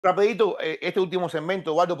rapidito este último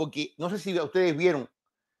segmento, Eduardo, porque no sé si ustedes vieron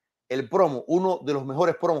el promo, uno de los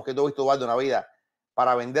mejores promos que he visto, Eduardo, en la vida,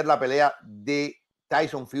 para vender la pelea de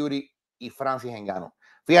Tyson Fury y Francis Ngannou.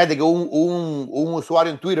 Fíjate que un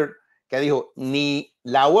usuario en Twitter que dijo, ni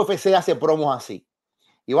la UFC hace promos así.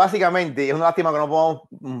 Y básicamente, es una lástima que no podamos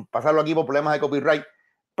pasarlo aquí por problemas de copyright,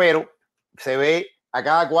 pero se ve a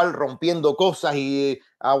cada cual rompiendo cosas y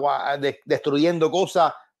destruyendo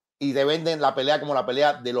cosas y te venden la pelea como la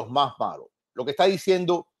pelea de los más malos. Lo que está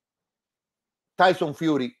diciendo Tyson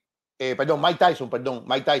Fury, Mike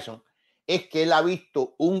Tyson, es que él ha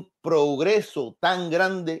visto un progreso tan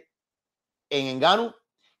grande en Ngannou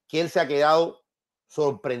que él se ha quedado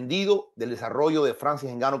sorprendido del desarrollo de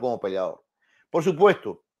Francis Ngannou como peleador. Por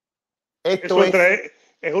supuesto, esto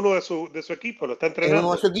es uno de su equipo, lo está entrenando. Es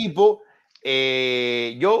uno de su equipo.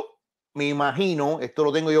 Yo me imagino, esto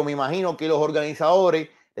lo tengo yo, me imagino que los organizadores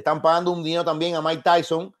le están pagando un dinero también a Mike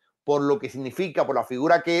Tyson por lo que significa, por la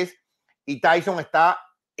figura que es, y Tyson está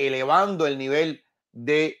elevando el nivel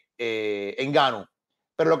de Ngannou.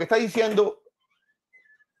 Pero lo que está diciendo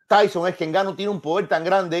Tyson es que Ngannou tiene un poder tan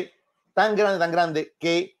grande, tan grande, tan grande,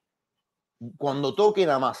 que cuando toque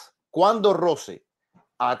nada más, cuando roce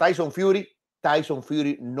a Tyson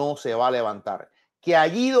Fury no se va a levantar. Que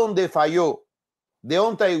allí donde falló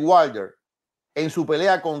Deontay Wilder en su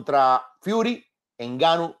pelea contra Fury,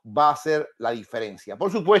 Ngannou va a hacer la diferencia.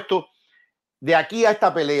 Por supuesto, de aquí a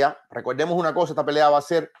esta pelea, recordemos una cosa, esta pelea va a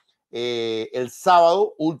ser el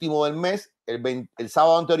sábado último del mes, el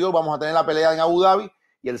sábado anterior vamos a tener la pelea en Abu Dhabi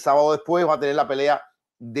y el sábado después va a tener la pelea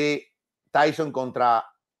de Tyson contra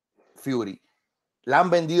Fury. La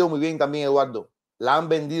han vendido muy bien también, Eduardo. La han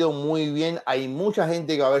vendido muy bien. Hay mucha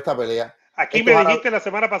gente que va a ver esta pelea. Aquí me dijiste la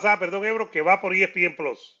semana pasada, perdón, Ebro, que va por ESPN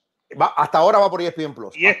Plus. Hasta ahora va por ESPN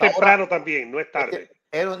Plus. Y hasta es temprano ahora, también, no es tarde.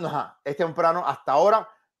 Es temprano. Hasta ahora,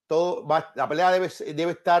 la pelea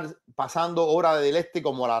debe estar pasando hora del este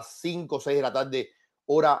como a las 5 o 6 de la tarde,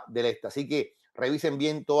 hora del este. Así que revisen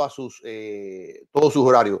bien todos sus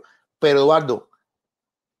horarios. Pero, Eduardo,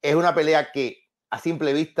 es una pelea que a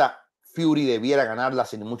simple vista Fury debiera ganarla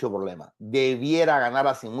sin mucho problema. Debiera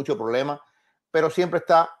ganarla sin mucho problema, pero siempre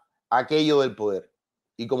está aquello del poder.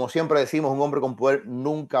 Y como siempre decimos, un hombre con poder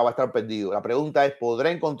nunca va a estar perdido. La pregunta es,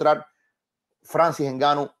 ¿podrá encontrar Francis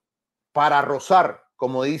Ngannou para rozar,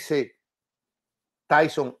 como dice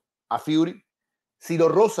Tyson, a Fury? Si lo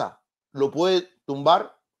roza, lo puede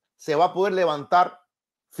tumbar, se va a poder levantar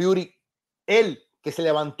Fury. Él, que se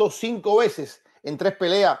levantó 5 veces en 3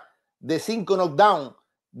 peleas, de 5 knockdowns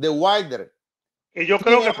de Wilder. Y yo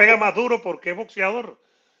creo que pega más duro porque es boxeador.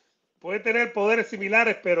 Puede tener poderes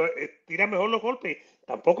similares, pero tira mejor los golpes.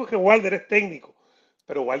 Tampoco es que Wilder es técnico,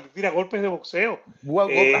 pero Wilder tira golpes de boxeo.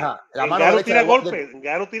 Ngannou tira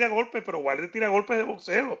golpes, pero Wilder tira golpes de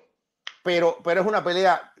boxeo. Pero es una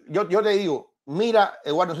pelea, yo te digo, mira,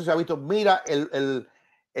 Eduardo, no sé si has visto, mira el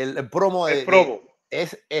promo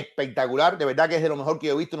es espectacular, de verdad que es de lo mejor que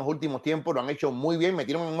he visto en los últimos tiempos, lo han hecho muy bien,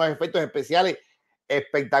 metieron unos efectos especiales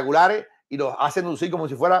espectaculares y los hacen lucir como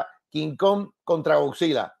si fuera King Kong contra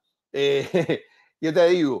Godzilla. Yo te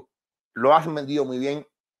digo, lo has vendido muy bien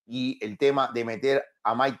y el tema de meter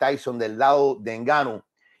a Mike Tyson del lado de Ngannou,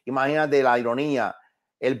 imagínate la ironía,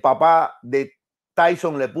 el papá de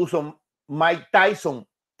Tyson le puso Mike Tyson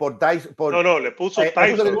por Tyson. Le puso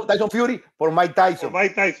Tyson Fury por Mike Tyson.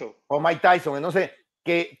 Por Mike Tyson. Entonces,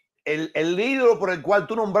 que el ídolo por el cual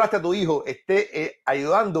tú nombraste a tu hijo esté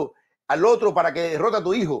ayudando al otro para que derrote a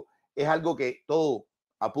tu hijo, es algo que todo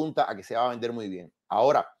apunta a que se va a vender muy bien.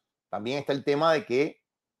 Ahora, también está el tema de que,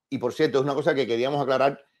 y por cierto, es una cosa que queríamos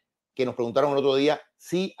aclarar, que nos preguntaron el otro día,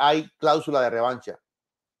 si hay cláusula de revancha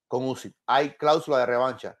con Usyk. Hay cláusula de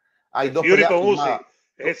revancha. Hay dos Fury peleas con firmadas. Usyk.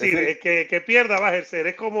 Es decir, el que pierda va a ejercer.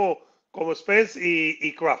 Es como Spence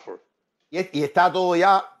y Crawford. Y está todo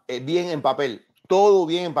ya bien en papel. Todo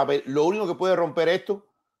bien en papel. Lo único que puede romper esto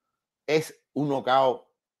es un knockout.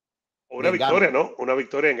 Una victoria, ¿no? Una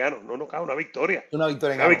victoria en Ngannou. No knockout, una victoria. Una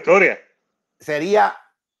victoria en Ngannou. Una victoria. Sería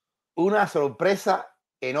una sorpresa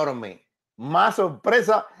enorme. Más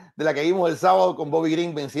sorpresa de la que vimos el sábado con Bobby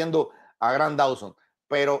Green venciendo a Grant Dawson.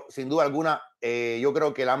 Pero sin duda alguna, yo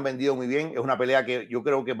creo que la han vendido muy bien. Es una pelea que yo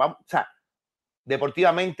creo que vamos, o sea,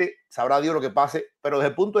 deportivamente sabrá Dios lo que pase, pero desde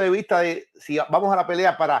el punto de vista de si vamos a la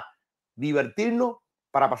pelea para divertirnos,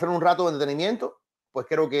 para pasar un rato de entretenimiento, pues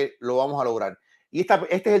creo que lo vamos a lograr. Y este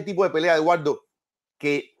es el tipo de pelea, Eduardo,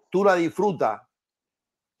 que tú la disfrutas,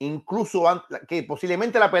 incluso que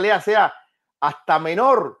posiblemente la pelea sea hasta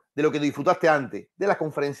menor de lo que disfrutaste antes, de las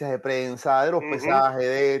conferencias de prensa, de los pesajes,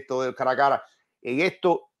 de esto, del cara a cara. En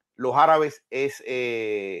esto, los árabes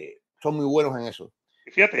son muy buenos en eso.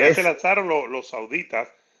 Y fíjate, ya se Es, lanzaron los sauditas,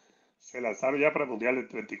 se lanzaron ya para el Mundial del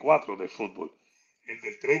 34 de fútbol. El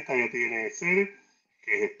del 30 ya tiene sede,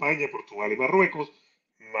 que es España, Portugal y Marruecos,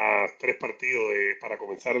 más 3 partidos para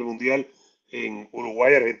comenzar el Mundial en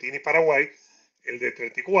Uruguay, Argentina y Paraguay. El de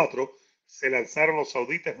 34 se lanzaron los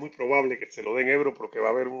sauditas, es muy probable que se lo den Ebro porque va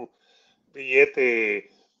a haber un billete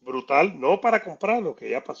brutal, no para comprar lo que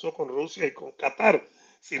ya pasó con Rusia y con Qatar,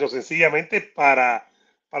 sino sencillamente para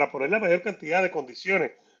poner la mayor cantidad de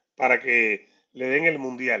condiciones para que le den el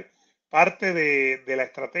Mundial. Parte de la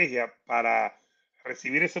estrategia para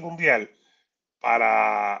recibir ese Mundial,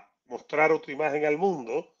 para mostrar otra imagen al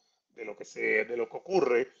mundo de lo que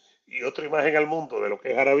ocurre y otra imagen al mundo de lo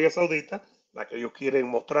que es Arabia Saudita, la que ellos quieren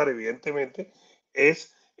mostrar evidentemente,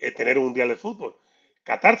 es tener un Mundial de fútbol.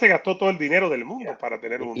 Qatar se gastó todo el dinero del mundo para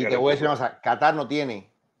tener un y Mundial te de voy a decir fútbol. una cosa, Qatar no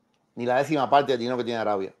tiene ni la 10ª parte del dinero que tiene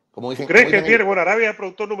Arabia. ¿Tú Como crees que dicen ellos, tiene? Bueno, Arabia es el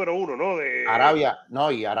productor número uno, ¿no? Arabia,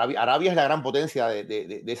 no, y Arabia es la gran potencia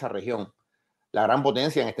de esa región. La gran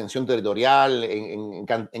potencia en extensión territorial,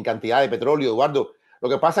 en cantidad de petróleo, Eduardo. Lo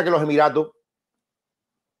que pasa es que los Emiratos,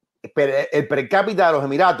 el per cápita de los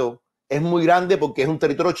Emiratos es muy grande porque es un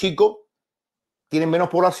territorio chico, tienen menos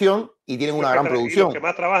población y tienen una gran Y los que producción.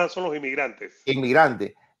 más trabajan son los inmigrantes.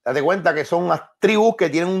 Inmigrantes. Date cuenta que son unas tribus que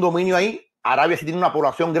tienen un dominio ahí. Arabia sí tiene una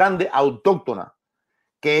población grande, autóctona,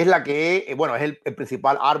 que es la que, bueno, es el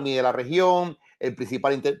principal army de la región, el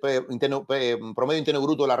principal promedio interno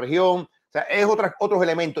bruto de la región. O sea, es otros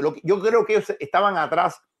elementos. Yo creo que ellos estaban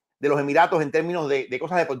atrás de los Emiratos en términos de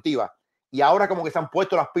cosas deportivas. Y ahora como que se han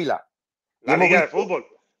puesto las pilas. Y La hemos liga de visto, fútbol.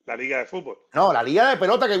 La liga de fútbol. no, la liga de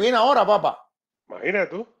pelota que viene ahora, papá. Imagínate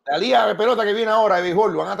tú. La liga de pelota que viene ahora de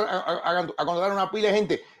béisbol, van a contratar una pila de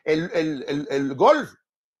gente. El golf,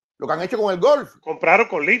 lo que han hecho con el golf. Compraron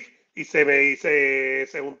con Leaf y se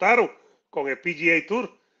juntaron con el PGA Tour.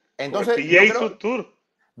 Con el Entonces, yo PGA creo, Tour.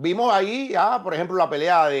 vimos ahí ya, por ejemplo, la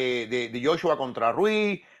pelea de Joshua contra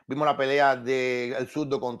Ruiz, vimos la pelea del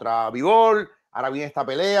zurdo contra Bivol, ahora viene esta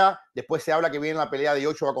pelea, después se habla que viene la pelea de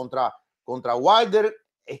Joshua contra Wilder.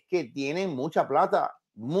 Es que tienen mucha plata,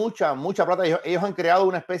 mucha plata. Ellos han creado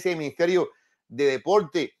una especie de ministerio de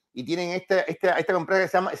deporte y tienen esta empresa que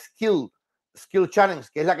se llama Skill Challenge,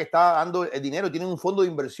 que es la que está dando el dinero. Tienen un fondo de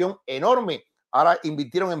inversión enorme. Ahora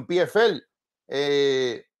invirtieron en PFL.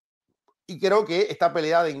 Y creo que esta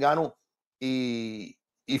pelea de Ngannou y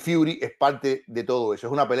Fury es parte de todo eso.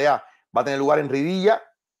 Es una pelea, va a tener lugar en Rivilla,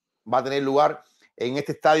 va a tener lugar en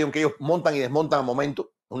este estadio en que ellos montan y desmontan al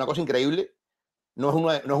momento. Es una cosa increíble. No es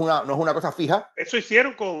una cosa fija. Eso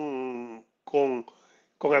hicieron con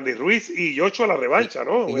Andy Ruiz y Yocho a la revancha,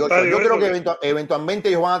 ¿no? Un estadio Yo de creo eso que que eventualmente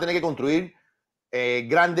ellos van a tener que construir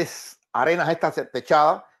grandes arenas estas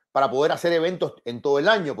techadas para poder hacer eventos en todo el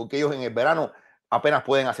año, porque ellos en el verano apenas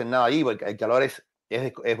pueden hacer nada allí, porque el calor es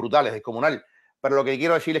brutal, es descomunal. Pero lo que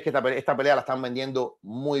quiero decir es que esta pelea la están vendiendo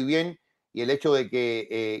muy bien, y el hecho de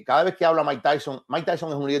que cada vez que habla Mike Tyson es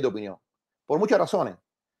un líder de opinión, por muchas razones,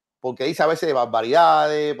 porque dice a veces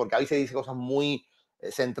barbaridades, porque a veces dice cosas muy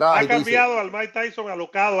centradas, ha y tú dices, cambiado al Mike Tyson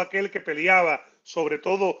alocado, aquel que peleaba, sobre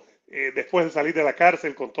todo después de salir de la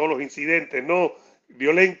cárcel con todos los incidentes no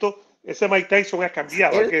violentos. Ese Mike Tyson ha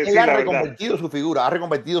cambiado, hay que él decir ha la verdad. reconvertido su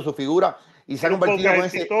figura y se ha Tiene un convertido podcast con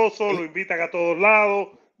ese. exitoso, lo invitan a todos lados,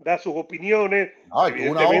 da sus opiniones, No,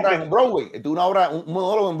 tuvo una obra en evidentemente. Broadway, tuvo una obra, un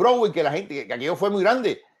monólogo en Broadway que la gente, que aquello fue muy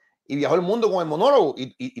grande, y viajó el mundo con el monólogo.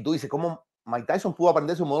 Y tú dices, ¿cómo Mike Tyson pudo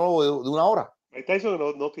aprender su monólogo de una hora? Mike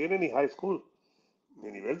Tyson no tiene ni high school,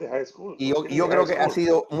 ni nivel de high school, Y no yo, tiene y ni yo creo high que ha school.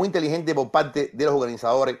 sido muy inteligente por parte de los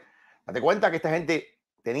organizadores. Date cuenta que esta gente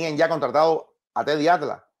tenían ya contratado a Teddy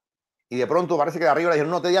Atlas, y de pronto parece que de arriba le dijeron,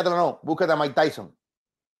 no, Teddy Atlas no, búsquete a Mike Tyson.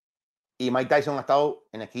 Y Mike Tyson ha estado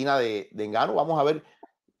en la esquina de Ngannou. Vamos a ver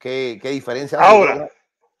qué diferencia hace. Yo creo que Ahora, no.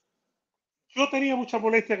 yo tenía mucha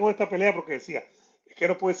molestia con esta pelea porque decía, es que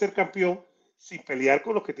no puede ser campeón sin pelear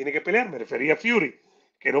con los que tiene que pelear. Me refería a Fury,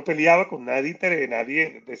 que no peleaba con nadie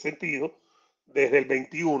de sentido desde el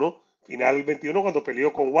 21, final del 21, cuando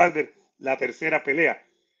peleó con Wilder la tercera pelea.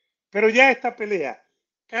 Pero ya esta pelea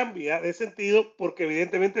cambia de sentido porque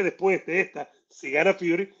evidentemente después de esta, si gana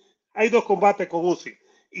Fury, hay dos combates con Usyk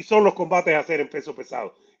y son los combates a hacer en peso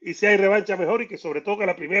pesado. Y si hay revancha mejor y que sobre todo que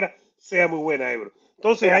la primera sea muy buena, Ebro.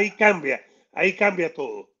 Entonces Mira, ahí cambia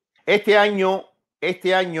todo. este año,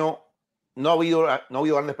 este año no ha habido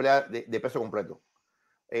grandes peleas de peso completo.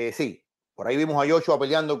 Sí, por ahí vimos a Joshua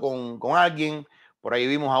peleando con alguien, por ahí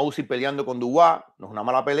vimos a Uzi peleando con Dubois. No es una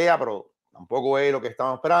mala pelea, pero tampoco es lo que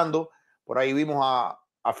estábamos esperando. Por ahí vimos a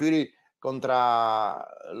Fury contra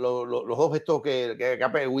los dos estos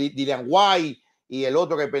Dillian White y el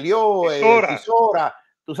otro que peleó, Es hora. Chisora,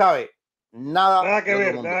 tú sabes. nada que de otro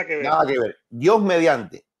ver, mundo, nada que ver. nada que ver. Dios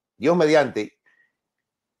mediante,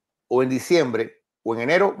 o en diciembre o en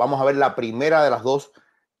enero, vamos a ver la primera de las dos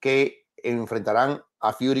que enfrentarán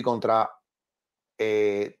a Fury contra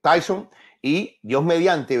Tyson, y Dios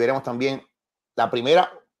mediante veremos también la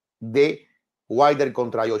primera de Wilder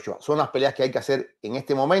contra Joshua. Son las peleas que hay que hacer en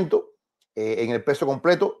este momento en el peso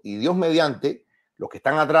completo, y Dios mediante los que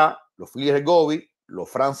están atrás, los Phillies Gobi, los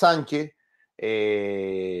Fran Sánchez,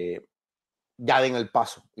 ya den el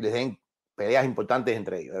paso y les den peleas importantes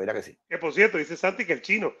entre ellos, de verdad que sí. Que por cierto, dice Santi que el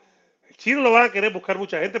chino lo va a querer buscar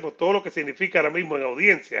mucha gente por todo lo que significa ahora mismo en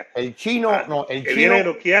audiencia. El chino, no, el que chino, viene de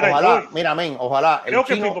noquear a ojalá, Joyce. mira, men, ojalá, Creo el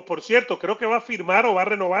que, chino, por cierto, creo que va a firmar o va a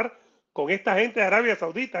renovar con esta gente de Arabia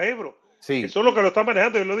Saudita, bro. sí, Eso es lo que lo está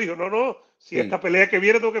manejando. Él lo dijo, no, si sí. esta pelea que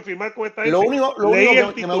viene tengo que firmar con esta Lo gente. único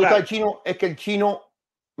que me gusta del chino es que el chino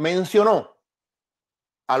mencionó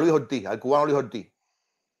a Luis Ortiz, al cubano Luis Ortiz.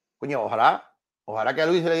 Coño, ojalá que a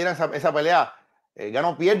Luis se le diera esa pelea, ya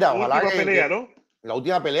no pierda, Su ojalá última pelea, que ¿no? la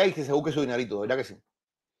última pelea y que se busque su dinerito, de verdad que sí.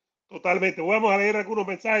 Totalmente. Vamos a leer algunos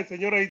mensajes, señoras y